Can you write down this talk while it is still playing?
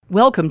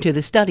Welcome to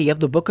the study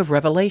of the Book of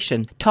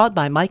Revelation, taught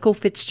by Michael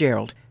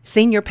Fitzgerald,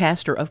 Senior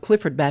Pastor of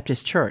Clifford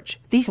Baptist Church.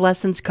 These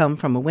lessons come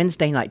from a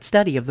Wednesday night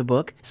study of the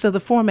book, so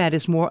the format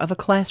is more of a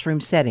classroom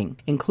setting.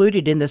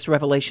 Included in this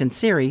Revelation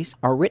series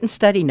are written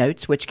study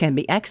notes which can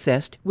be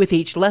accessed with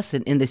each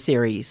lesson in the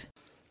series.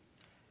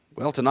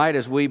 Well, tonight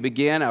as we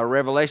begin our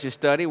Revelation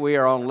study, we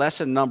are on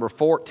lesson number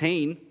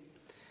 14,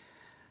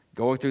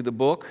 going through the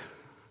book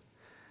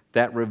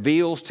that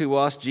reveals to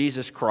us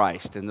Jesus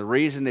Christ. And the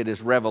reason it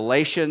is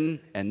revelation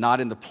and not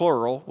in the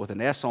plural with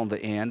an S on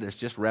the end, it's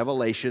just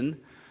revelation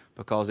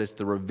because it's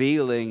the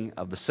revealing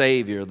of the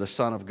Savior, the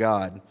Son of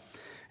God.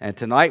 And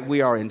tonight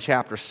we are in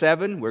chapter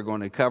 7. We're going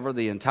to cover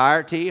the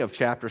entirety of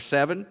chapter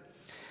 7.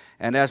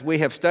 And as we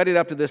have studied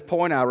up to this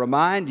point, I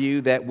remind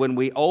you that when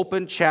we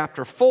open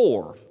chapter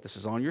 4, this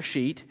is on your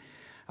sheet,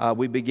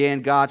 we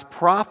began God's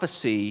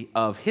prophecy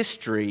of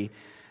history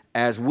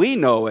as we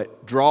know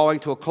it, drawing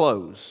to a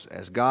close,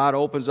 as God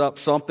opens up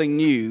something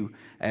new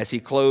as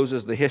He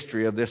closes the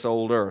history of this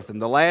old earth. In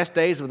the last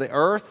days of the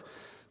earth,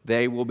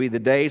 they will be the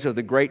days of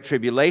the Great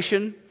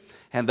Tribulation,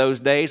 and those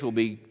days will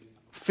be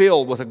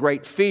filled with a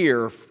great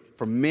fear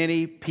for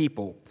many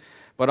people.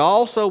 But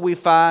also we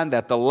find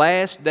that the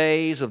last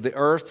days of the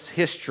earth's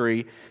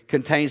history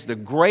contains the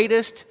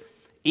greatest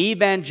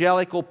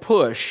evangelical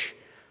push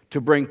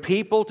to bring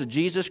people to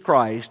Jesus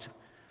Christ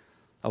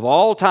of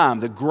all time.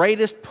 The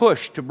greatest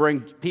push to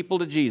bring people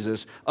to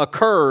Jesus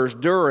occurs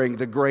during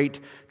the Great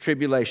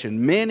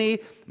Tribulation.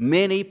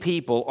 Many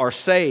people are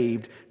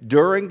saved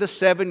during the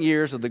 7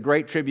 years of the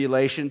Great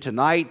Tribulation.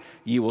 Tonight,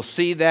 you will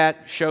see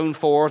that shown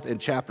forth in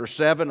chapter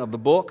 7 of the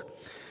book.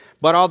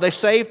 But are they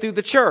saved through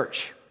the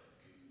church?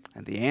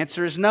 And the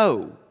answer is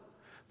no,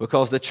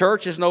 because the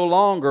church is no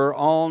longer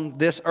on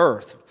this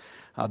earth.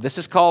 This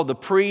is called the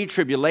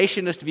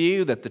pre-tribulationist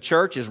view, that the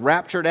church is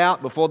raptured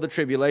out before the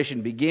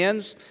tribulation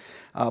begins.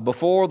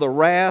 Before the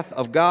wrath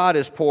of God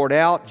is poured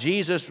out,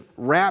 Jesus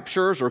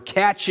raptures or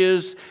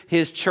catches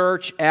His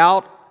church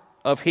out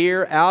of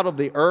here, out of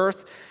the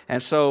earth.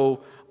 And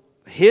so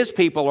His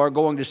people are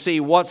going to see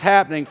what's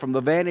happening from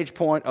the vantage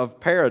point of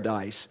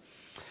paradise.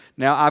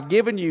 Now, I've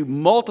given you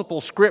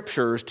multiple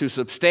scriptures to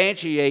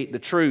substantiate the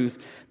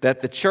truth that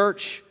the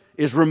church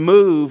is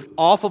removed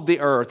off of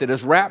the earth. It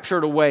is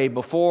raptured away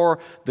before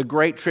the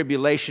Great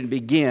Tribulation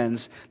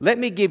begins. Let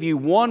me give you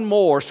one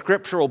more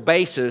scriptural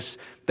basis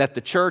that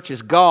the church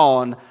is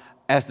gone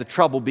as the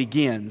trouble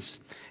begins.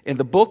 In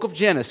the book of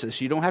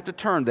Genesis, you don't have to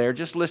turn there,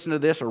 just listen to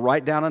this or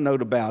write down a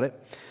note about it.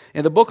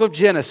 In the book of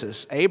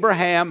Genesis,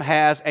 Abraham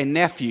has a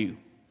nephew.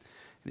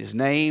 His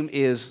name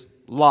is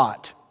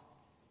Lot.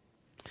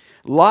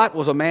 Lot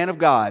was a man of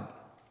God.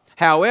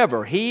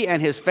 However, he and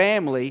his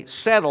family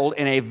settled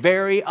in a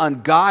very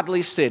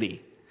ungodly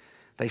city.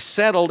 They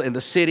settled in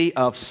the city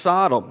of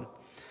Sodom.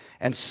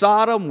 And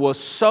Sodom was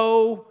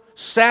so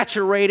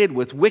saturated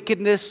with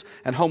wickedness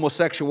and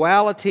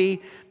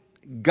homosexuality,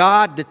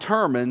 God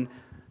determined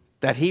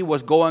that He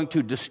was going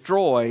to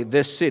destroy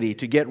this city,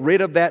 to get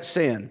rid of that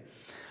sin.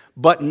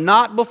 But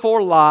not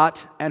before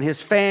Lot and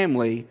his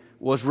family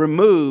was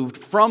removed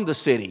from the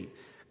city.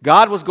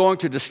 God was going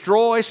to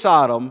destroy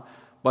Sodom,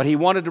 but He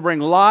wanted to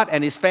bring Lot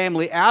and his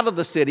family out of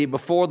the city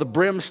before the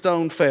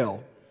brimstone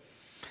fell.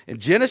 In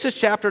Genesis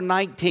chapter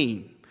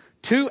 19,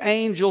 two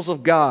angels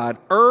of God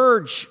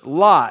urge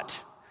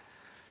Lot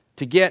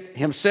to get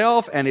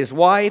himself and his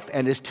wife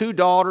and his two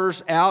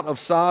daughters out of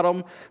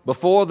Sodom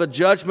before the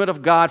judgment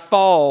of God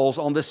falls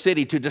on the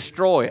city to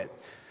destroy it.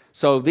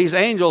 So these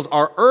angels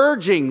are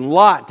urging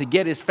Lot to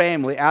get his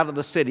family out of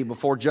the city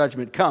before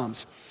judgment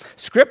comes.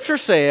 Scripture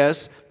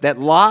says that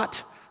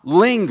Lot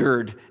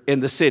lingered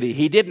in the city.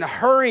 He didn't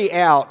hurry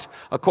out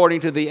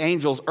according to the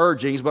angels'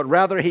 urgings, but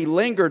rather he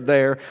lingered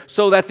there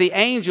so that the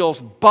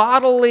angels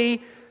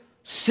bodily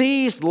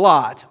seized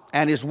Lot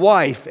and his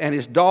wife and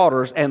his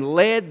daughters and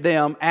led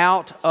them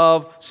out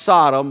of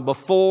Sodom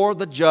before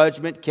the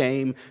judgment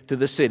came to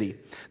the city.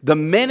 The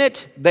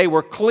minute they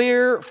were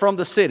clear from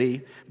the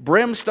city,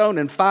 brimstone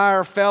and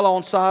fire fell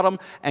on Sodom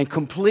and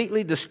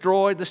completely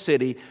destroyed the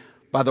city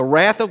by the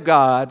wrath of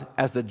God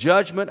as the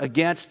judgment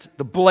against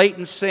the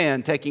blatant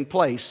sin taking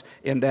place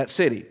in that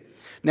city.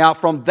 Now,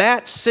 from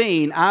that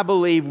scene, I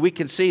believe we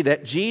can see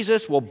that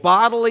Jesus will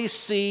bodily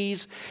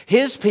seize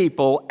His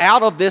people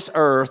out of this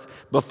earth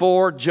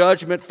before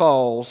judgment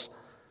falls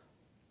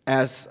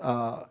as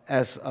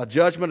a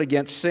judgment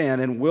against sin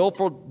and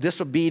willful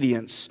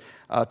disobedience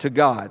to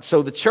God.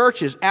 So the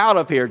church is out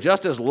of here.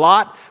 Just as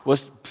Lot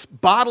was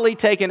bodily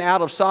taken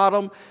out of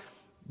Sodom,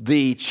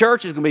 the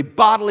church is going to be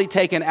bodily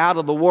taken out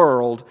of the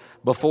world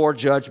before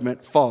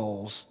judgment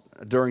falls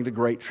during the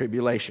Great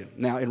Tribulation.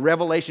 Now, in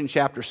Revelation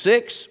chapter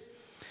 6,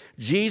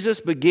 Jesus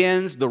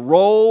begins the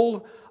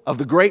roll of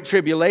the Great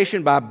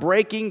Tribulation by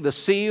breaking the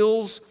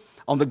seals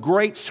on the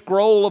great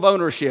scroll of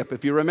ownership.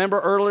 If you remember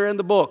earlier in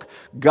the book,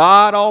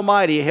 God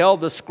Almighty held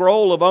the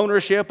scroll of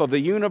ownership of the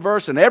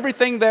universe and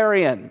everything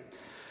therein.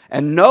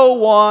 And no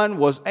one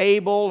was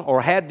able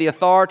or had the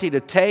authority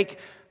to take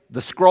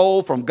the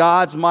scroll from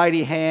God's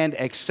mighty hand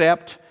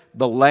except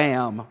the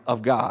Lamb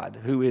of God,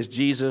 who is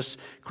Jesus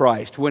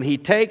Christ. When he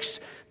takes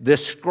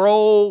this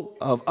scroll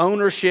of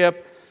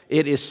ownership,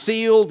 it is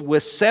sealed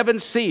with 7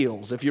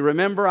 seals. If you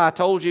remember, I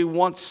told you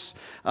once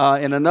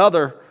in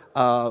another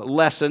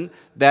lesson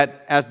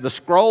that as the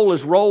scroll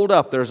is rolled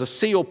up, there's a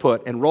seal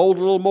put and rolled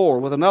a little more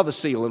with another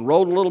seal and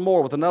rolled a little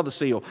more with another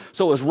seal.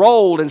 So it was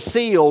rolled and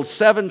sealed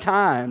 7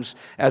 times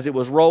as it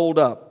was rolled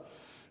up.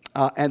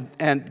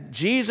 And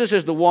Jesus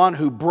is the one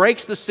who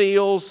breaks the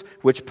seals,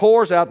 which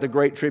pours out the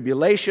great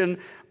tribulation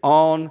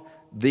on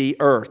the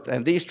earth.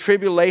 And these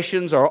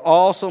tribulations are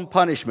awesome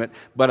punishment.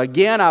 But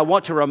again, I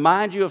want to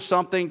remind you of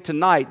something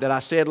tonight that I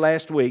said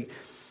last week.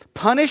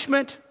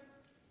 Punishment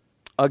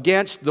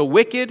against the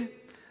wicked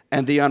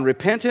and the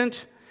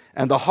unrepentant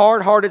and the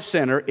hard-hearted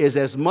sinner is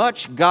as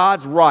much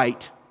God's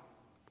right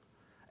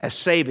as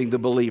saving the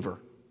believer.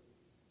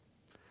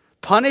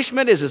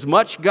 Punishment is as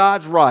much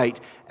God's right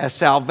as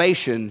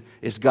salvation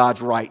is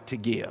God's right to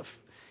give.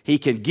 He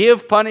can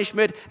give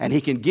punishment and He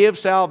can give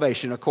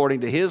salvation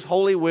according to His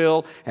holy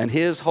will and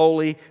His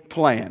holy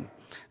plan.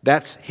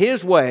 That's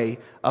His way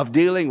of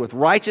dealing with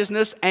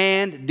righteousness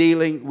and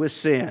dealing with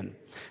sin.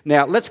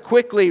 Now, let's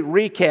quickly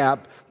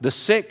recap the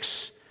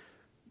 6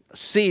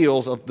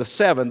 seals of the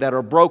 7 that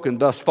are broken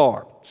thus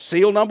far.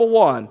 Seal number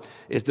 1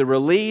 is the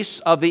release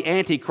of the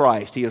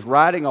Antichrist. He is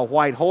riding a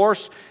white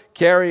horse,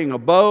 carrying a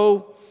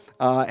bow.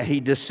 He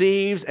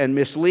deceives and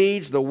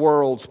misleads the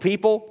world's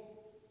people.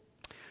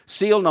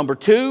 Seal number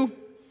 2,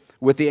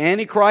 with the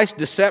Antichrist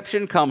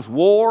deception comes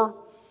war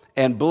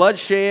and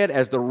bloodshed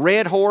as the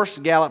red horse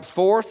gallops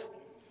forth.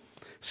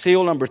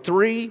 Seal number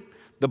 3,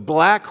 the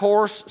black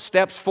horse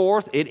steps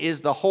forth. It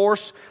is the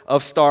horse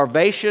of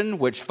starvation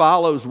which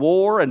follows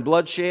war and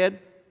bloodshed.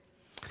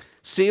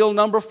 Seal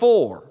number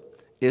 4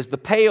 is the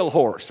pale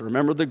horse.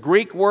 Remember, the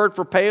Greek word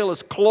for pale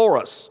is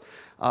chloros,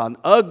 an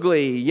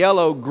ugly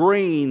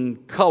yellow-green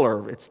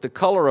color. It's the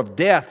color of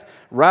death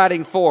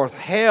riding forth.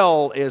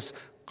 Hell is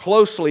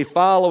closely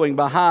following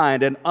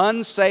behind, and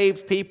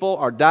unsaved people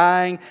are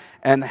dying,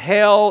 and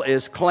hell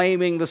is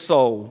claiming the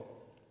soul.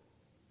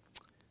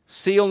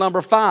 Seal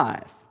number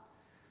 5.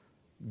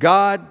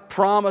 God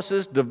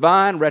promises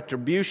divine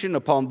retribution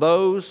upon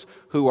those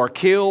who are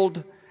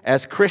killed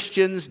as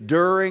Christians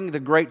during the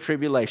Great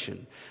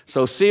Tribulation.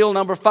 So seal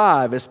number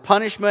 5 is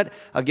punishment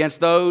against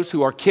those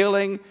who are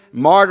killing,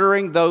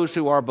 martyring those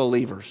who are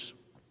believers.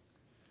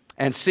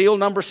 And seal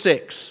number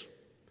 6,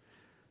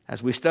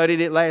 as we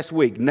studied it last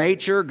week,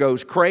 nature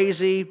goes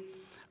crazy,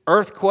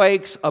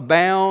 earthquakes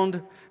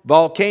abound,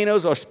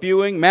 volcanoes are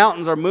spewing,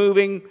 mountains are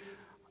moving,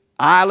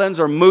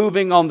 islands are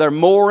moving on their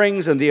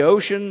moorings in the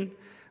ocean.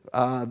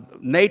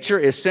 Nature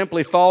is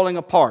simply falling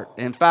apart.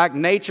 In fact,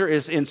 nature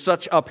is in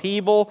such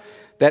upheaval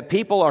that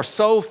people are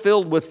so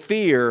filled with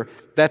fear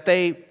that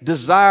they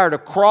desire to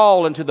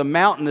crawl into the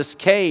mountainous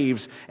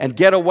caves and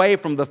get away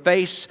from the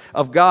face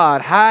of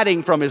God,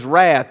 hiding from His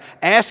wrath,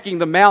 asking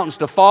the mountains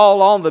to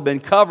fall on them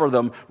and cover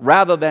them,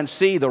 rather than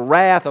see the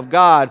wrath of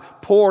God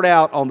poured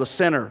out on the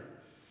sinner.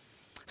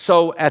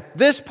 So at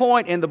this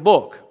point in the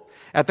book,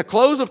 at the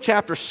close of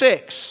chapter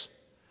 6,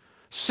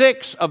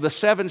 6 of the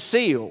 7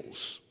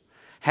 seals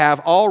have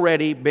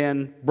already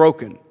been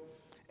broken.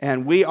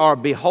 And we are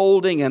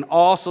beholding an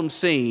awesome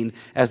scene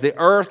as the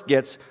earth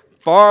gets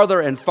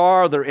farther and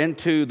farther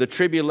into the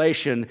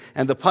tribulation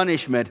and the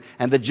punishment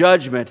and the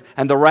judgment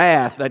and the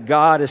wrath that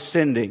God is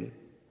sending.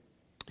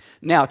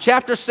 Now,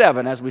 chapter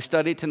 7, as we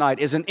study tonight,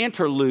 is an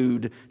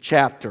interlude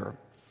chapter.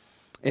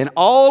 In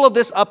all of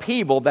this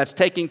upheaval that's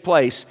taking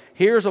place,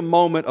 here's a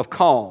moment of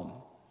calm.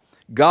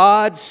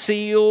 God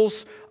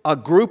seals a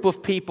group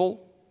of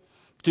people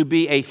to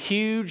be a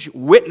huge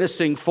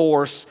witnessing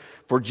force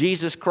for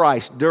Jesus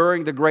Christ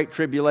during the Great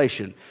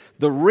Tribulation.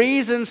 The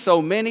reason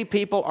so many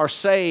people are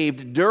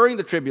saved during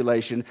the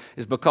tribulation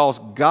is because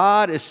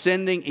God is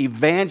sending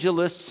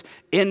evangelists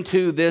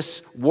into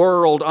this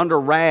world under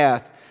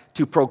wrath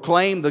to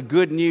proclaim the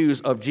good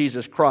news of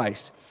Jesus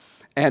Christ.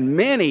 And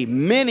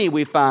many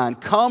we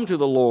find come to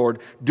the Lord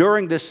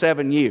during this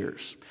 7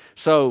 years.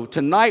 So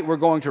tonight we're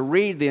going to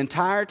read the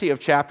entirety of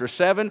chapter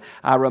 7.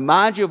 I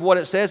remind you of what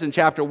it says in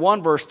chapter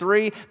 1, verse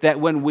 3, that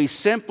when we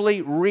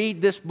simply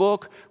read this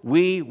book,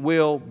 we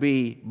will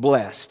be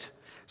blessed.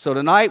 So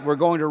tonight we're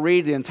going to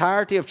read the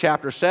entirety of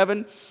chapter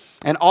 7,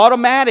 and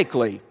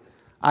automatically,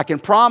 I can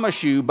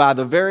promise you by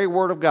the very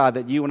Word of God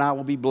that you and I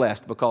will be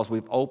blessed because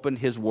we've opened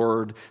His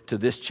Word to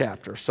this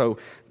chapter. So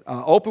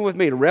open with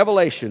me to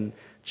Revelation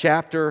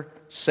chapter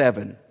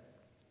 7.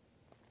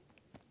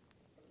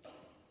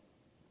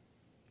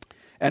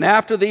 And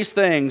after these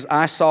things,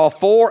 I saw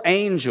 4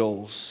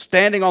 angels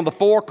standing on the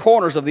 4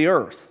 corners of the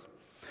earth,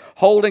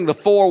 holding the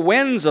 4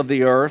 winds of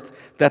the earth,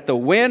 that the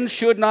wind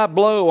should not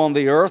blow on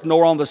the earth,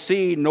 nor on the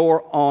sea,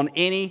 nor on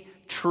any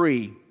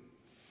tree.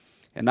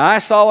 And I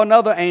saw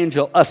another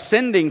angel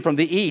ascending from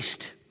the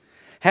east,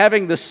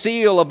 having the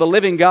seal of the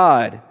living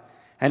God.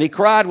 And he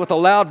cried with a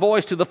loud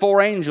voice to the 4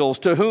 angels,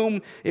 to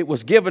whom it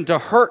was given to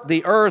hurt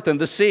the earth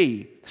and the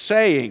sea,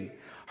 saying,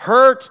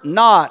 Hurt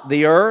not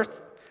the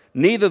earth,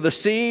 neither the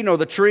sea nor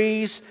the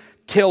trees,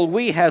 till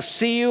we have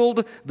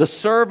sealed the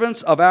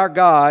servants of our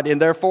God in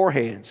their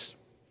foreheads.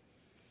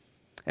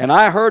 And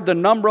I heard the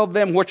number of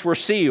them which were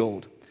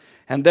sealed,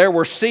 and there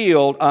were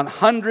sealed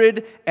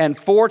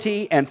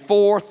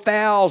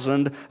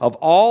 144,000 of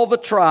all the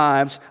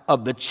tribes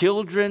of the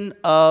children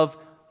of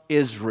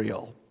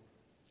Israel.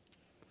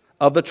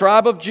 Of the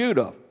tribe of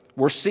Judah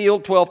were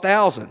sealed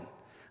 12,000.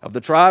 Of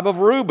the tribe of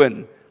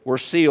Reuben were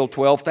sealed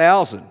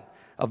 12,000.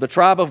 Of the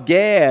tribe of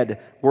Gad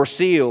were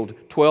sealed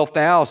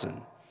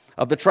 12,000.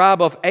 Of the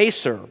tribe of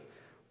Aser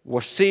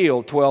were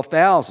sealed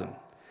 12,000.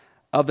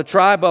 Of the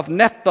tribe of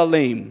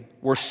Nephthalim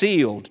were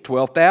sealed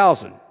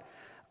 12,000.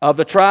 Of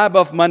the tribe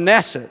of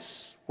Manasseh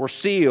were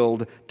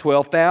sealed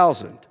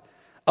 12,000.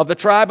 Of the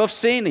tribe of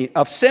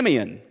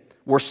Simeon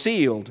were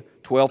sealed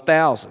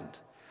 12,000.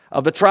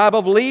 Of the tribe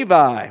of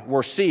Levi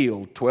were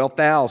sealed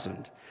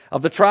 12,000.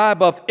 Of the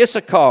tribe of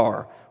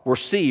Issachar were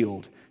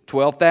sealed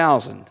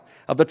 12,000.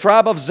 Of the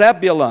tribe of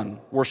Zebulun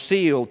were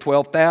sealed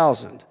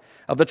 12,000.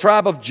 Of the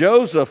tribe of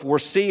Joseph were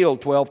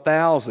sealed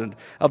 12,000.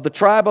 Of the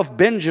tribe of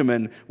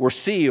Benjamin were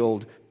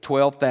sealed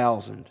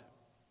 12,000.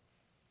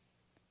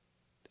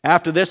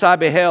 After this I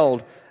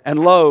beheld, and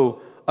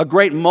lo, a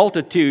great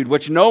multitude,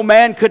 which no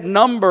man could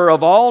number,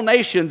 of all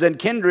nations and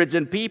kindreds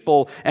and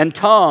people and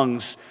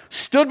tongues,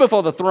 stood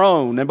before the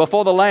throne and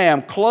before the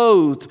Lamb,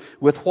 clothed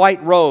with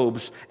white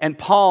robes and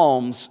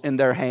palms in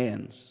their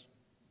hands,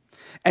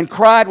 and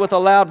cried with a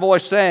loud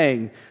voice,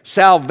 saying,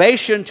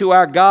 Salvation to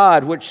our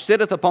God, which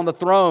sitteth upon the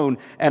throne,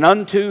 and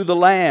unto the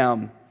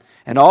Lamb.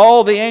 And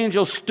all the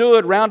angels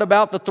stood round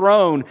about the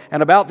throne,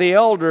 and about the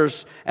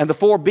elders and the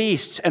four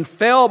beasts, and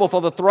fell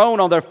before the throne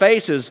on their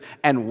faces,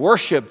 and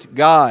worshipped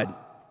God,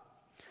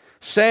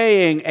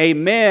 saying,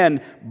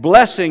 Amen,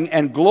 blessing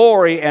and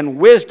glory and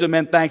wisdom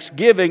and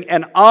thanksgiving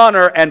and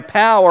honor and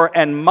power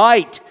and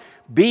might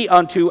be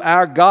unto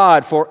our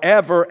God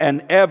forever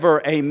and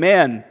ever.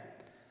 Amen.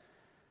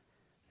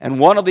 And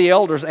one of the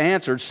elders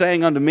answered,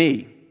 saying unto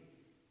me,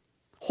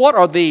 What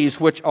are these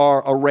which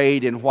are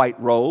arrayed in white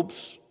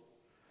robes?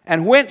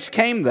 And whence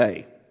came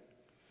they?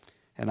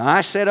 And I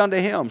said unto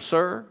him,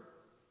 Sir,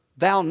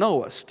 thou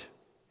knowest.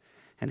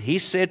 And he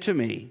said to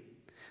me,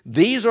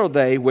 These are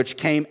they which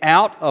came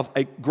out of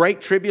a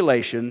great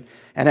tribulation,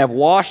 and have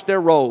washed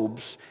their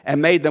robes,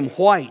 and made them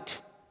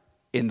white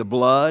in the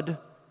blood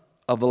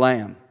of the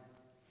Lamb.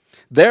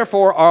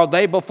 Therefore are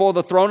they before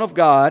the throne of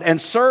God,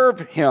 and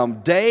serve him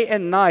day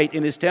and night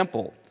in his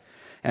temple.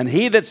 And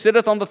he that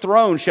sitteth on the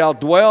throne shall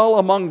dwell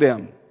among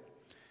them.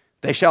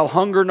 They shall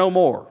hunger no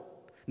more,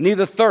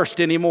 neither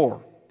thirst any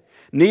more.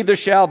 Neither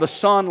shall the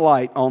sun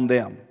light on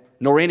them,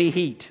 nor any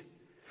heat.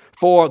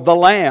 For the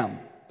Lamb,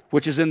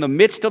 which is in the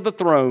midst of the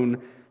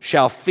throne,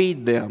 shall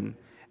feed them,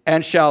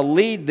 and shall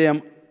lead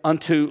them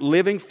unto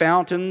living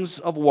fountains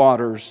of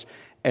waters,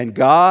 and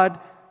God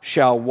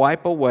shall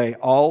wipe away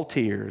all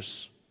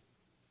tears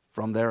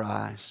from their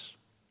eyes.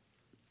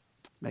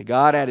 May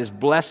God add His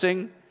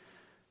blessing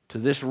to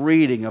this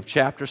reading of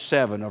chapter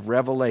 7 of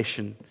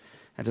Revelation.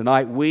 And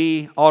tonight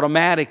we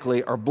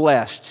automatically are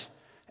blessed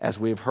as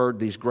we have heard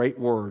these great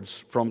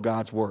words from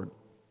God's Word.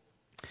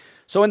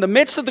 So in the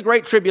midst of the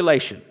great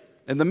tribulation,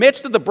 in the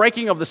midst of the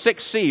breaking of the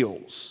 6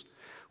 seals,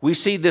 we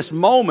see this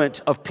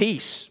moment of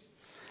peace.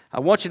 I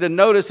want you to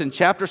notice in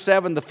chapter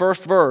 7, the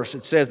first verse,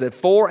 it says that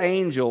 4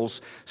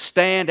 angels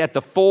stand at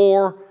the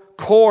 4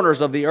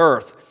 corners of the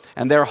earth,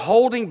 and they're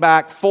holding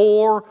back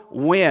 4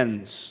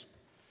 winds.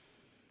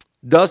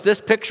 Does this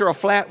picture a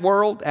flat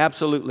world?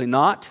 Absolutely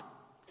not.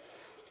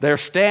 They're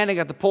standing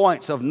at the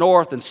points of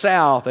north and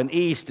south and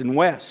east and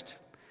west.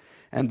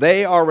 And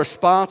they are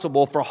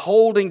responsible for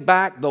holding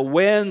back the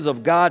winds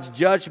of God's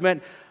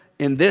judgment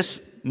in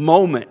this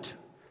moment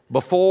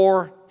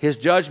before His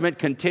judgment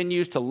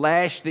continues to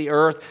lash the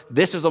earth.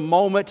 This is a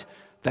moment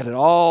that it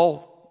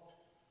all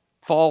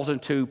falls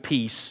into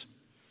peace.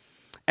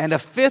 And a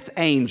 5th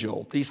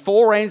angel, these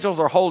 4 angels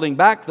are holding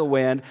back the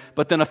wind,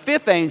 but then a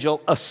 5th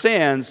angel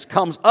ascends,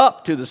 comes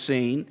up to the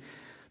scene.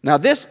 Now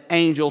this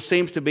angel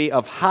seems to be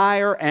of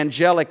higher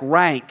angelic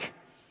rank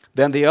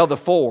than the other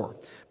 4,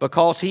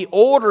 because he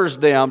orders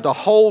them to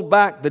hold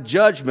back the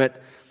judgment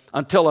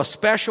until a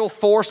special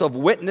force of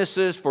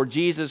witnesses for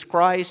Jesus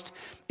Christ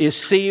is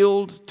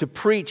sealed to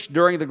preach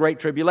during the Great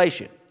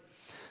Tribulation.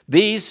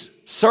 These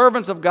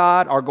servants of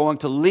God are going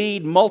to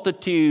lead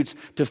multitudes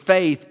to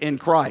faith in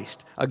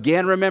Christ.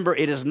 Again, remember,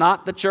 it is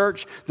not the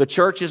church. The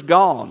church is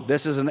gone.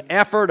 This is an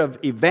effort of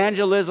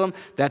evangelism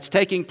that's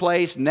taking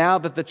place now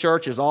that the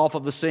church is off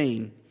of the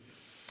scene.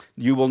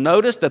 You will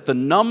notice that the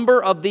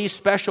number of these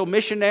special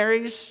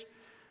missionaries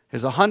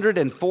is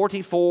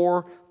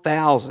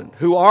 144,000.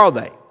 Who are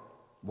they?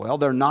 Well,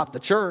 they're not the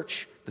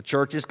church. The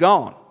church is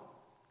gone.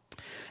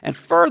 And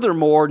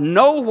furthermore,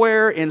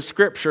 nowhere in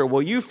Scripture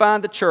will you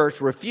find the church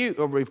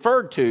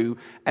referred to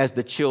as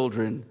the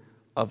children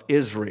of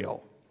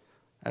Israel,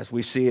 as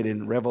we see it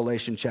in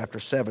Revelation chapter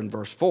 7,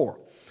 verse 4.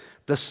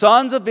 The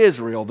sons of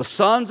Israel, the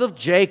sons of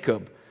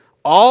Jacob,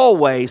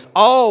 always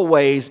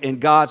in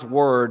God's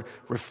Word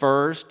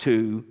refers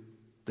to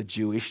the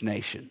Jewish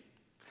nation.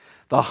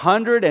 The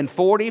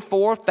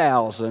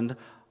 144,000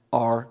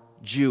 are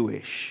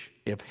Jewish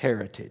of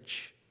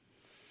heritage.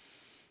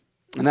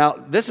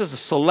 Now, this is a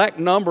select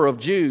number of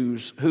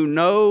Jews who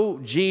know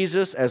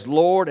Jesus as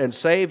Lord and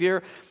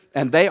Savior,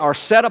 and they are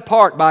set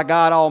apart by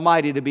God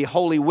Almighty to be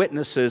holy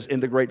witnesses in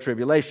the Great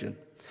Tribulation.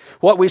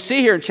 What we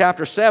see here in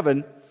chapter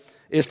 7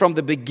 is from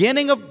the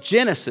beginning of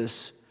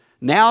Genesis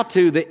now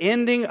to the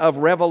ending of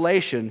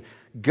Revelation,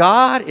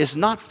 God is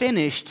not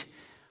finished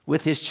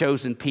with His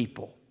chosen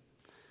people.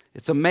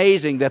 It's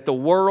amazing that the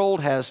world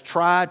has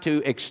tried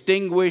to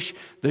extinguish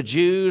the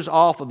Jews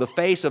off of the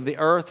face of the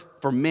earth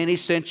for many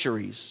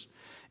centuries.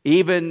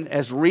 Even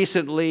as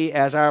recently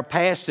as our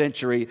past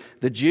century,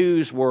 the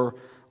Jews were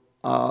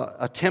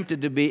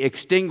attempted to be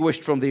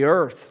extinguished from the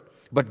earth.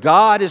 But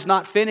God is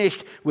not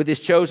finished with His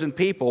chosen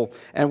people.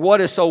 And what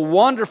is so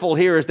wonderful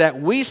here is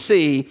that we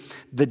see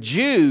the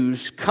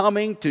Jews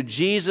coming to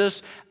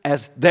Jesus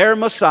as their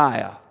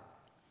Messiah.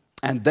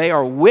 And they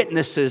are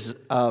witnesses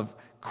of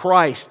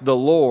Christ the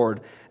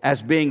Lord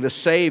as being the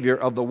Savior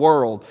of the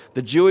world.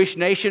 The Jewish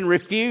nation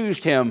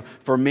refused Him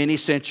for many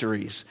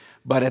centuries.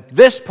 But at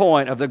this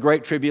point of the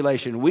Great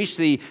Tribulation, we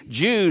see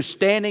Jews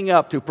standing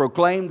up to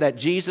proclaim that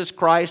Jesus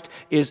Christ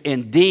is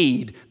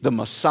indeed the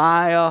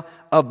Messiah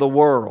of the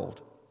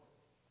world.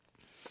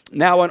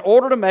 Now, in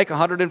order to make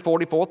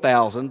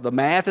 144,000, the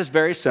math is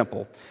very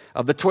simple.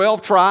 Of the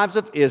 12 tribes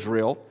of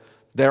Israel,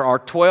 there are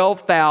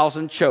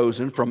 12,000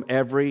 chosen from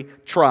every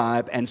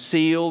tribe and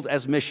sealed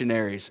as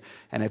missionaries.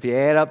 And if you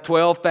add up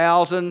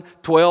 12,000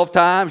 12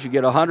 times, you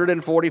get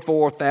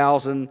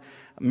 144,000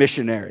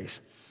 missionaries.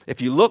 If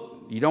you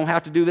look, you don't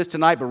have to do this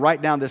tonight, but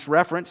write down this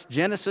reference,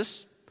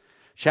 Genesis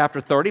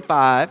chapter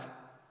 35,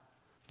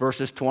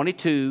 verses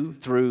 22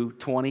 through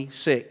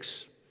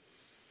 26.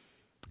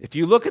 If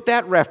you look at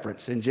that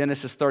reference in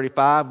Genesis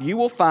 35, you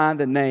will find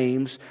the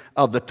names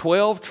of the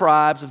 12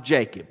 tribes of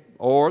Jacob,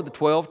 or the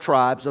 12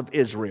 tribes of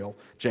Israel.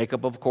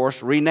 Jacob, of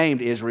course, renamed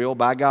Israel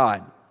by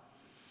God.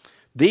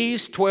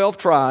 These 12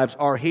 tribes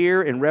are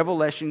here in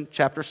Revelation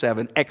chapter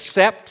 7,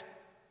 except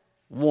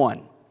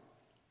one.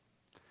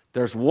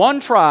 There's one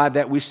tribe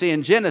that we see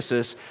in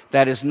Genesis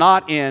that is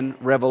not in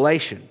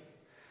Revelation.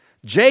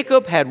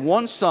 Jacob had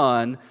one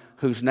son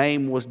whose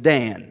name was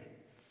Dan.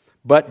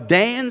 But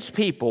Dan's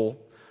people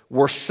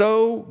were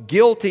so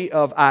guilty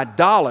of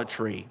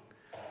idolatry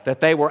that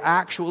they were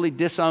actually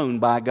disowned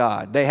by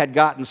God. They had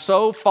gotten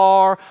so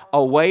far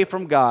away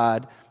from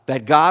God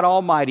that God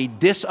Almighty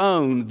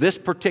disowned this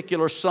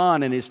particular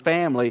son and his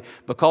family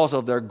because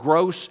of their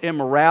gross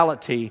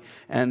immorality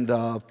and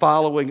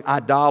following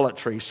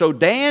idolatry. So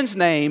Dan's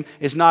name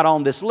is not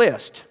on this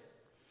list.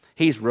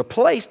 He's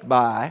replaced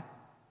by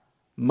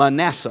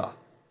Manasseh.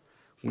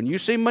 When you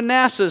see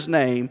Manasseh's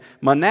name,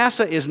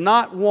 Manasseh is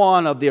not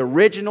one of the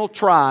original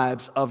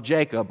tribes of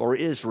Jacob or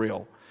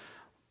Israel.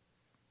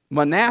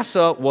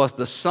 Manasseh was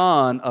the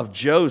son of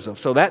Joseph,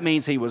 so that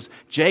means he was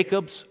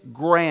Jacob's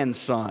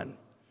grandson.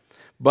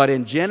 But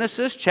in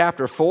Genesis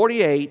chapter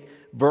 48,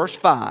 verse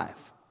 5,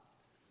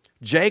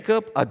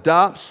 Jacob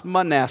adopts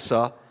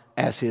Manasseh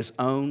as his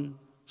own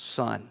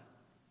son.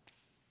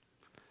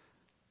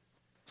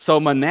 So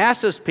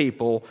Manasseh's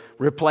people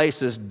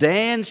replaces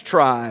Dan's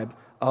tribe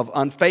of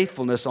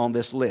unfaithfulness on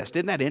this list.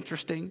 Isn't that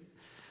interesting?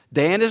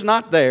 Dan is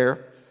not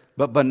there,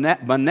 but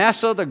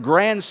Manasseh, the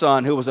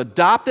grandson, who was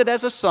adopted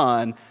as a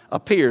son,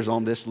 appears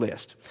on this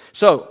list.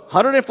 So,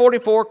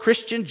 144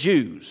 Christian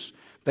Jews,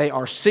 they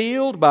are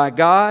sealed by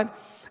God,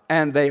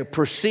 and they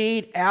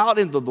proceed out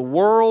into the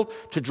world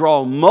to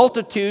draw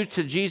multitudes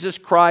to Jesus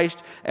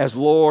Christ as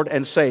Lord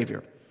and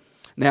Savior.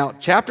 Now,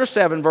 chapter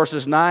 7,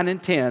 verses 9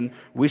 and 10,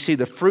 we see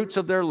the fruits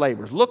of their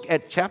labors. Look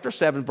at chapter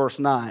 7, verse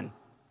 9.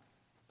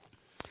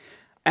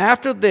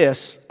 After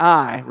this,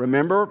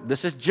 remember,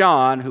 this is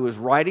John who is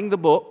writing the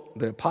book,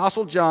 the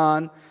Apostle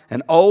John,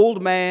 an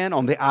old man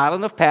on the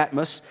island of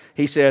Patmos.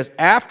 He says,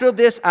 after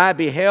this I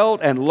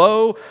beheld, and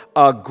lo,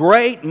 a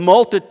great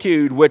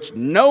multitude which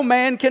no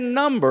man can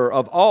number,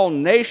 of all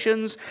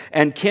nations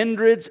and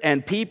kindreds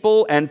and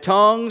people and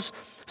tongues,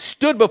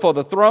 stood before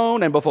the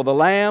throne and before the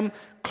Lamb,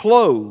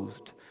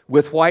 clothed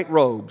with white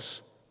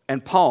robes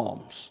and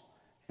palms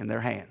in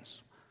their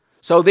hands.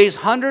 So these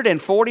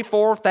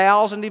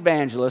 144,000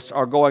 evangelists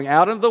are going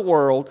out into the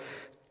world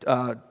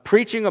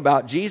preaching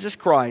about Jesus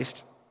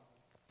Christ.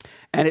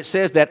 And it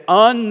says that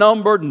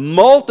unnumbered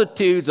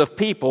multitudes of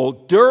people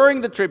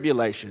during the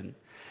tribulation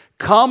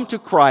come to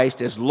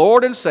Christ as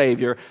Lord and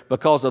Savior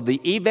because of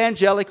the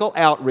evangelical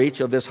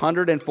outreach of this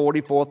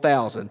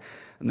 144,000.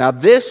 Now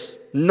this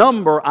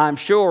number, I'm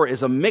sure,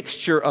 is a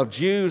mixture of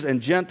Jews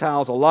and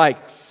Gentiles alike.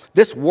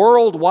 This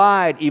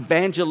worldwide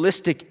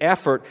evangelistic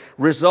effort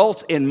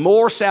results in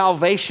more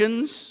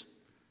salvations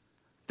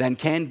than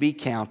can be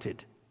counted.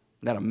 Isn't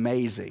that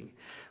amazing?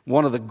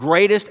 One of the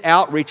greatest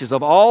outreaches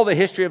of all the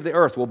history of the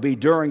earth will be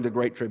during the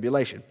Great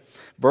Tribulation.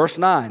 Verse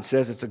 9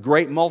 says it's a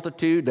great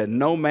multitude that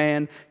no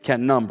man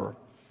can number.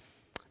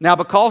 Now,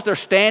 because they're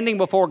standing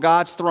before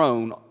God's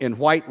throne in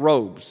white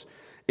robes,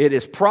 it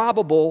is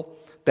probable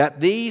that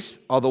these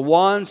are the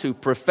ones who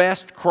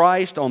professed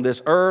Christ on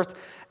this earth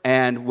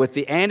And with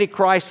the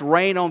Antichrist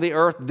reign on the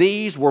earth,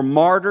 these were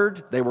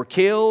martyred. They were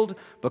killed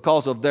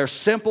because of their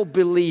simple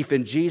belief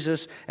in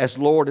Jesus as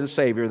Lord and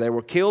Savior. They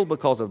were killed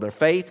because of their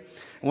faith.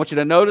 I want you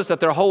to notice that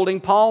they're holding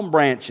palm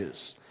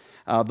branches.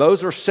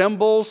 Those are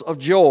symbols of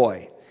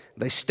joy.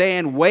 They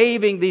stand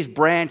waving these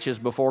branches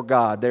before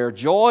God. They're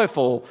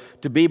joyful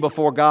to be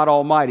before God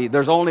Almighty.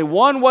 There's only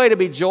one way to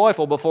be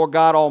joyful before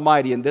God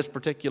Almighty in this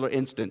particular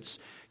instance.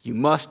 You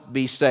must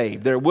be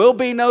saved. There will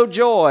be no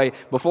joy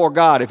before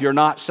God if you're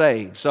not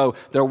saved. So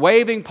they're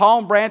waving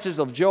palm branches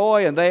of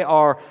joy, and they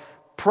are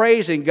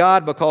praising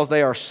God because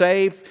they are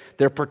saved.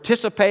 They're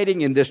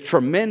participating in this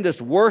tremendous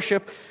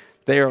worship.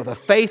 They are the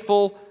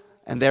faithful,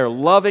 and they're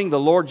loving the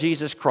Lord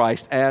Jesus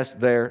Christ as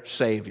their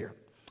Savior.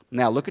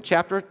 Now look at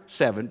chapter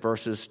 7,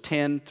 verses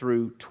 10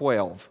 through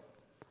 12.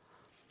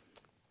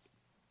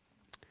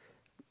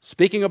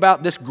 Speaking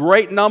about this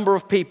great number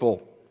of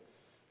people,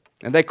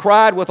 and they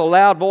cried with a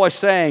loud voice,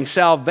 saying,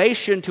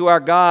 Salvation to our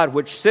God,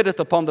 which sitteth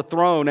upon the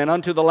throne, and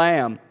unto the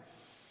Lamb.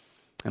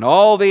 And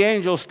all the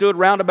angels stood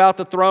round about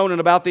the throne and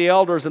about the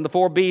elders and the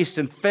four beasts,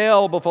 and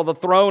fell before the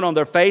throne on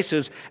their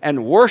faces,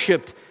 and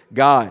worshipped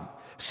God,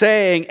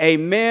 saying,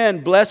 Amen,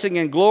 blessing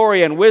and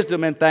glory and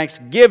wisdom and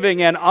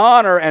thanksgiving and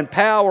honor and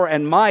power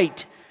and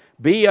might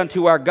be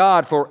unto our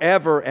God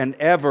forever and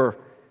ever.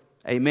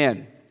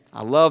 Amen.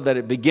 I love that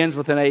it begins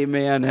with an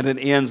amen and it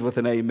ends with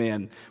an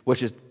amen,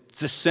 which is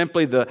just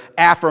simply the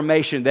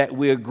affirmation that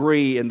we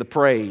agree in the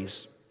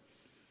praise.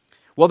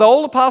 Well, the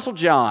old Apostle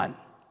John,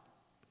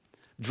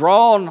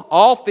 drawn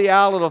off the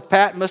island of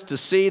Patmos to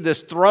see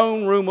this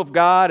throne room of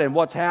God and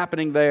what's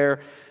happening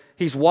there,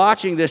 he's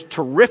watching this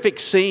terrific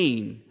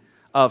scene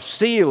of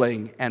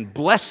sealing and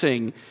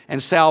blessing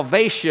and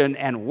salvation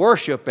and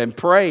worship and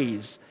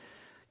praise.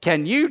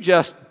 Can you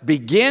just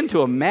begin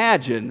to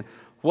imagine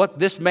what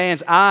this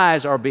man's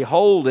eyes are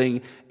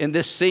beholding in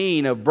this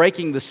scene of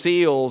breaking the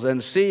seals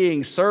and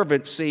seeing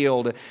servants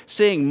sealed,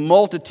 seeing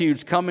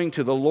multitudes coming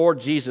to the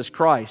Lord Jesus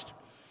Christ?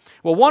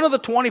 Well, one of the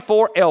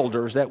 24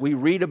 elders that we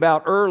read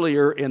about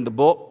earlier in the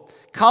book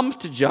comes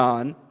to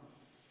John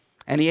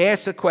and he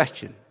asks a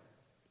question.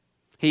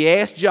 He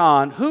asked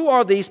John, who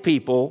are these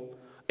people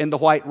in the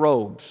white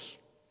robes?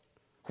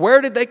 Where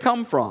did they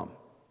come from?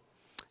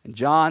 And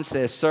John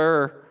says,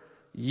 Sir,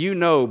 you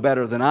know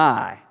better than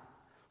I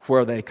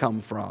where they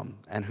come from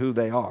and who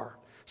they are.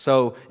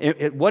 So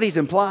what he's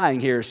implying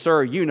here is,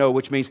 Sir, you know,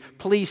 which means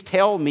please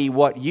tell me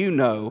what you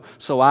know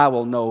so I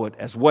will know it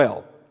as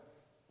well.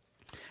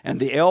 And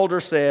the elder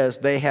says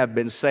they have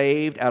been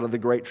saved out of the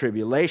great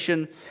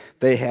tribulation.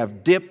 They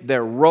have dipped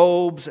their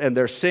robes and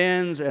their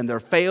sins and their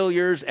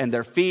failures and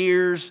their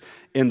fears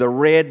in the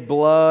red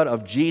blood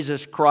of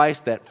Jesus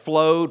Christ that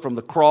flowed from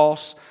the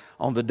cross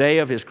on the day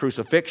of his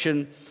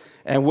crucifixion.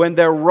 And when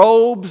their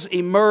robes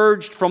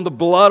emerged from the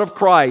blood of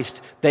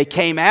Christ, they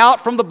came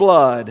out from the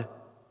blood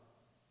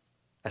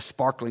as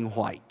sparkling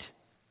white.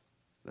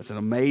 That's an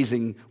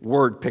amazing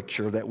word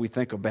picture that we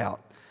think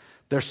about.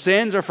 Their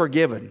sins are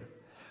forgiven.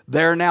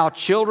 They're now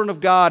children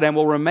of God and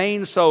will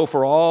remain so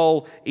for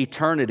all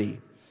eternity.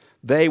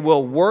 They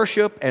will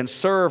worship and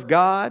serve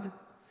God.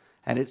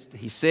 And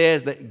he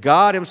says that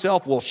God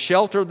himself will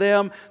shelter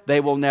them.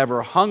 They will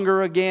never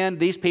hunger again.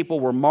 These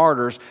people were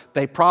martyrs.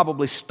 They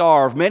probably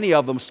starved. Many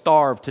of them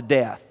starved to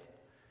death.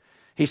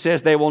 He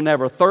says they will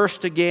never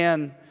thirst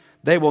again.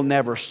 They will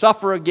never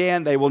suffer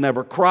again. They will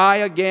never cry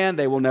again.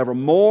 They will never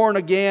mourn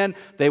again.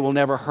 They will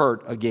never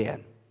hurt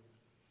again.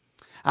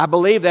 I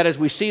believe that as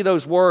we see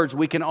those words,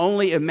 we can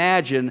only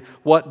imagine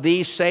what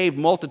these saved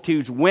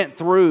multitudes went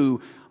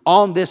through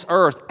on this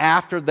earth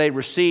after they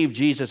received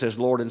Jesus as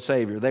Lord and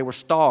Savior. They were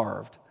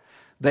starved.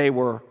 They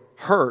were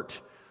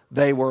hurt.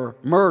 They were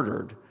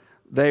murdered.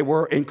 They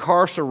were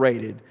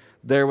incarcerated.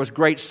 There was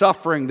great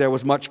suffering. There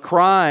was much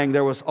crying.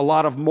 There was a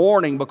lot of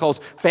mourning because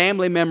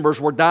family members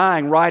were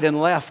dying right and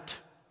left.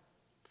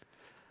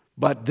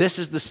 But this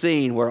is the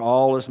scene where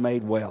all is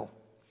made well.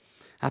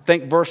 I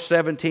think verse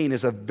 17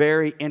 is a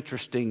very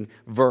interesting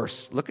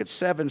verse. Look at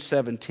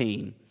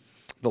 7:17,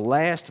 the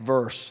last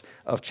verse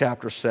of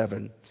chapter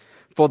 7.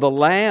 For the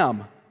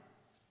Lamb,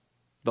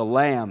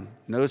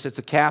 notice it's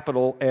a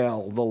capital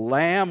L, the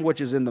Lamb which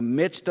is in the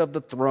midst of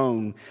the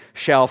throne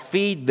shall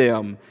feed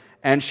them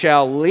and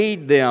shall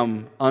lead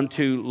them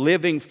unto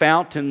living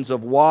fountains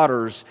of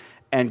waters,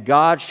 and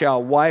God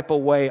shall wipe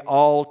away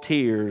all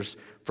tears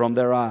from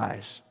their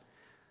eyes.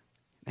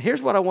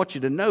 Here's what I want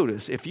you to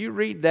notice. If you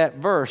read that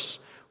verse,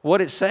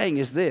 what it's saying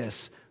is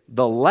this: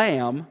 the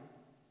Lamb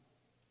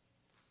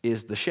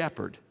is the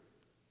shepherd.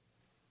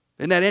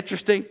 Isn't that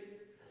interesting?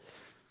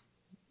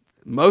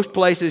 Most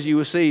places you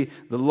will see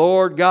the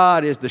Lord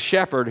God is the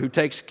shepherd who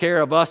takes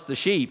care of us, the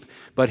sheep.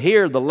 But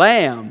here the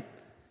Lamb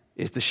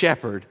is the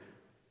shepherd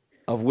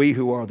of we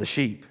who are the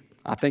sheep.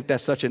 I think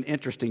that's such an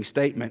interesting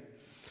statement.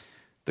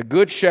 The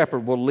good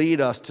shepherd will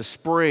lead us to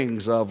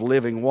springs of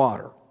living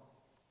water.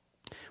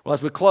 Well,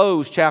 as we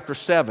close chapter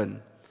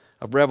 7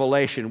 of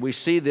Revelation, we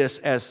see this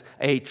as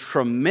a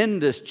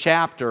tremendous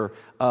chapter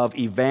of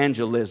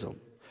evangelism.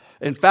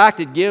 In fact,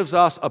 it gives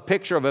us a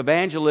picture of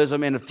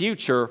evangelism in the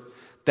future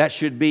that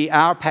should be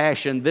our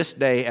passion this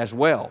day as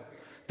well,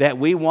 that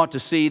we want to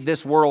see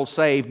this world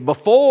saved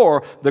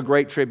before the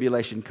Great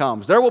Tribulation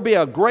comes. There will be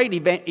a great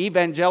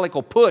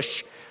evangelical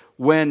push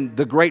when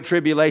the Great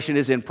Tribulation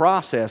is in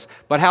process,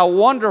 but how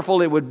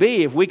wonderful it would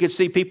be if we could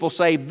see people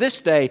saved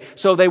this day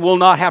so they will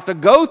not have to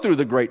go through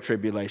the Great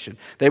Tribulation.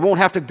 They won't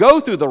have to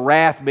go through the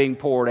wrath being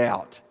poured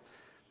out.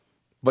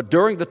 But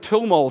during the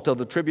tumult of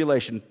the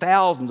tribulation,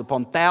 thousands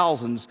upon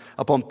thousands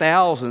upon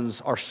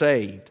thousands are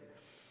saved.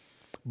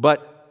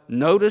 But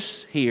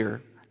notice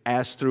here,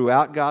 as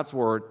throughout God's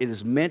Word, it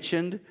is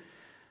mentioned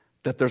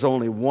that there's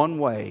only one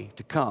way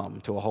to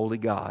come to a holy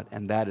God,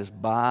 and that is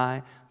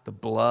by the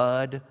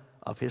blood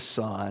of His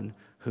Son,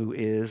 who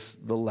is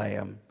the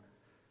Lamb.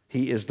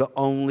 He is the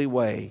only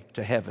way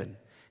to heaven.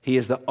 He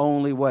is the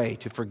only way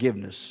to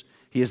forgiveness.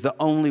 He is the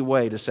only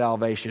way to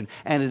salvation.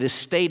 And it is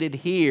stated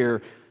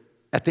here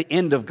at the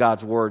end of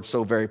God's Word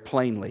so very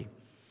plainly.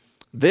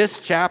 This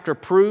chapter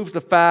proves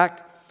the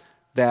fact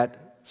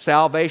that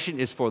salvation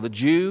is for the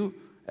Jew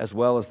as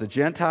well as the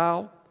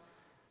Gentile.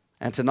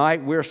 And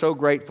tonight we're so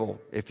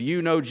grateful, if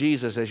you know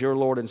Jesus as your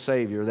Lord and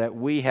Savior, that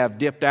we have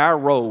dipped our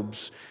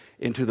robes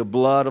into the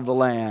blood of the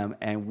Lamb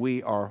and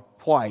we are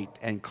white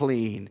and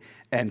clean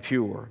and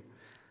pure.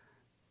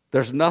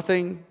 There's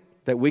nothing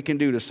that we can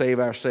do to save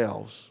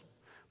ourselves.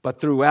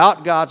 But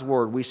throughout God's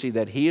Word, we see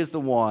that He is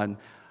the one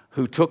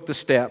who took the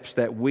steps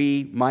that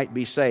we might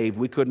be saved.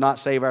 We could not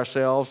save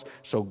ourselves,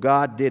 so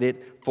God did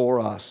it for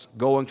us,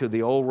 going to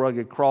the old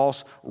rugged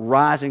cross,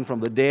 rising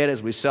from the dead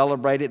as we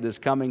celebrate it this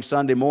coming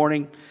Sunday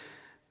morning.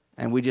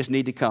 And we just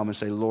need to come and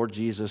say, Lord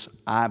Jesus,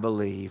 I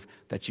believe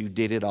that you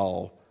did it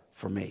all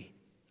for me.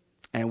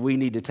 And we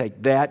need to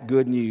take that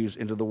good news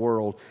into the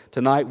world.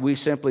 Tonight, we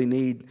simply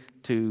need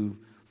to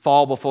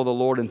fall before the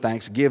Lord in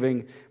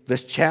thanksgiving.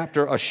 This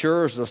chapter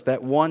assures us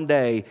that one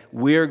day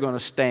we're going to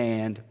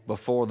stand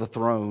before the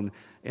throne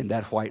in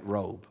that white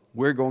robe.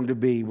 We're going to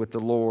be with the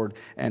Lord,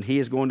 and He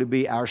is going to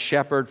be our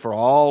shepherd for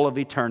all of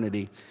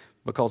eternity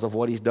because of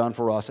what He's done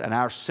for us and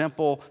our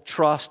simple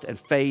trust and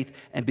faith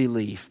and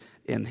belief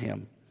in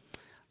Him.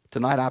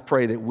 Tonight I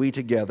pray that we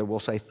together will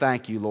say,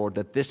 thank you, Lord,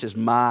 that this is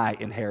my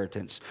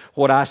inheritance.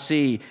 What I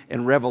see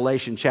in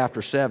Revelation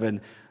chapter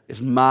 7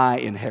 is my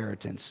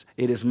inheritance.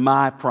 It is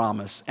my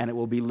promise, and it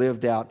will be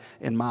lived out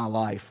in my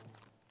life.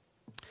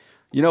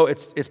 You know,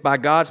 it's by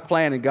God's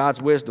plan and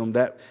God's wisdom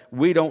that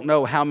we don't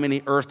know how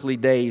many earthly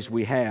days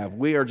we have.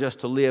 We are just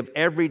to live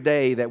every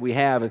day that we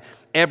have and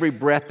every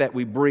breath that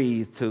we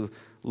breathe to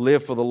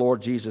live for the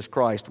Lord Jesus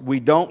Christ. We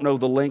don't know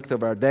the length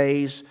of our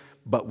days,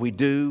 but we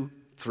do,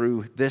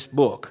 through this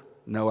book,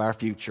 know our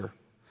future.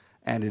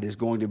 And it is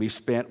going to be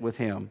spent with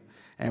Him.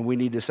 And we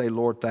need to say,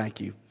 Lord, thank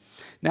you.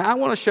 Now, I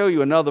want to show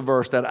you another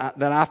verse that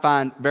I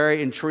find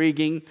very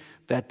intriguing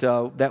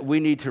that we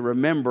need to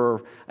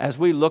remember as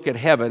we look at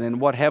heaven and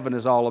what heaven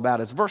is all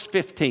about. It's verse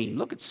 15.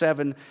 Look at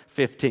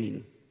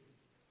 7:15.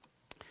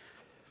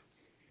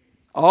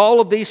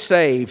 All of these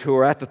saved who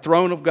are at the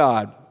throne of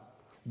God,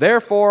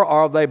 therefore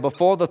are they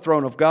before the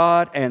throne of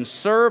God, and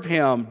serve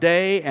Him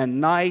day and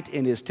night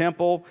in His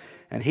temple,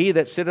 and He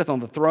that sitteth on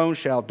the throne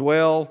shall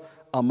dwell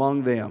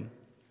among them.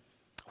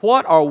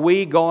 What are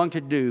we going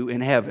to do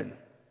in heaven?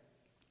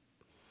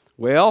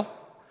 Well,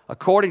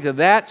 according to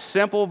that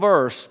simple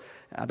verse,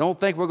 I don't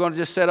think we're going to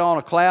just sit on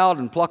a cloud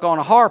and pluck on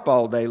a harp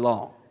all day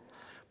long.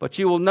 But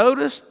you will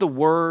notice the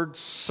word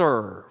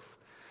serve.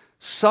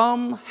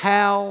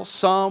 Somehow,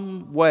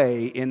 some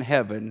way in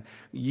heaven,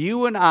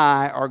 you and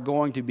I are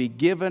going to be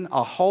given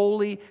a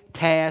holy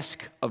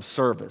task of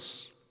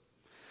service.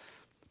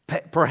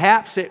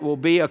 Perhaps it will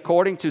be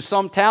according to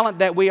some talent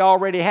that we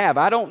already have.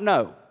 I don't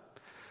know.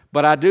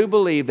 But I do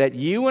believe that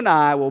you and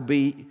I will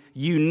be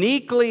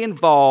uniquely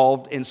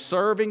involved in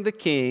serving the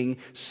King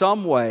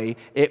some way.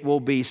 It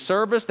will be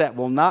service that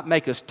will not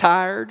make us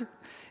tired.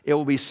 It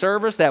will be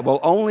service that will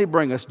only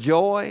bring us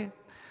joy.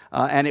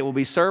 And it will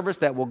be service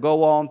that will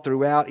go on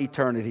throughout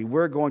eternity.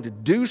 We're going to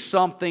do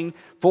something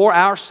for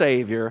our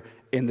Savior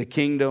in the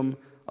kingdom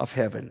of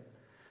heaven.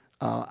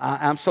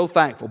 I'm so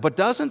thankful. But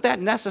doesn't that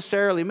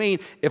necessarily mean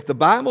if the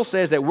Bible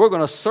says that we're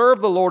going to serve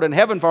the Lord in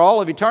heaven for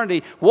all of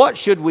eternity, what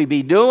should we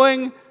be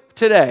doing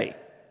today?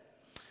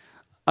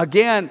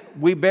 Again,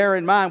 we bear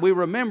in mind, we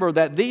remember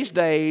that these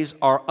days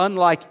are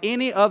unlike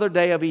any other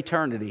day of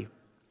eternity.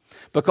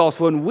 Because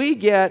when we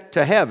get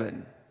to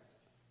heaven,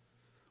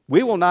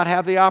 we will not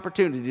have the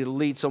opportunity to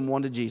lead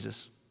someone to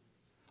Jesus.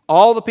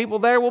 All the people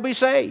there will be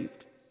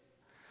saved.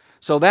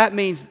 So that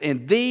means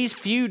in these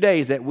few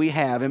days that we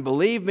have, and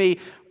believe me,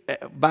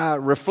 by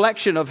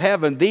reflection of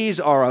heaven, these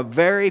are a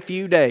very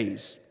few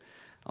days.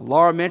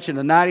 Laura mentioned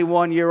a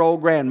 91-year-old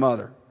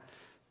grandmother.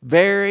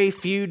 Very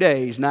few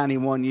days,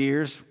 91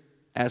 years,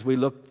 as we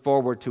look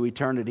forward to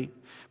eternity.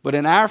 But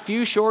in our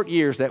few short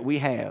years that we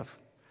have,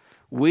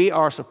 we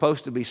are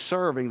supposed to be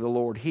serving the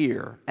Lord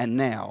here and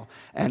now.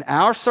 And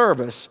our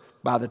service,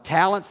 by the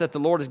talents that the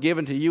Lord has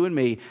given to you and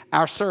me,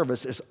 our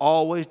service is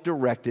always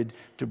directed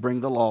to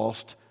bring the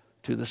lost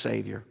to the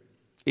Savior.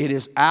 It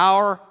is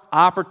our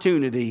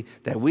opportunity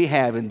that we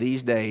have in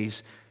these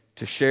days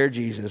to share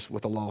Jesus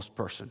with a lost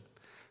person.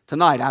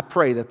 Tonight, I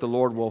pray that the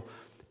Lord will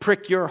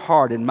prick your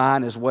heart and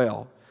mine as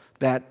well,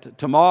 that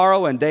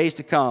tomorrow and days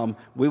to come,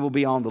 we will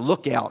be on the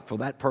lookout for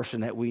that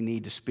person that we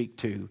need to speak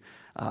to,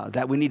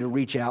 that we need to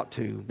reach out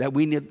to, that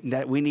we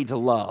need to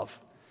love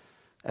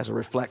as a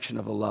reflection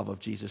of the love of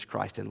Jesus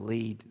Christ and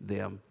lead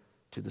them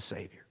to the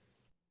Savior.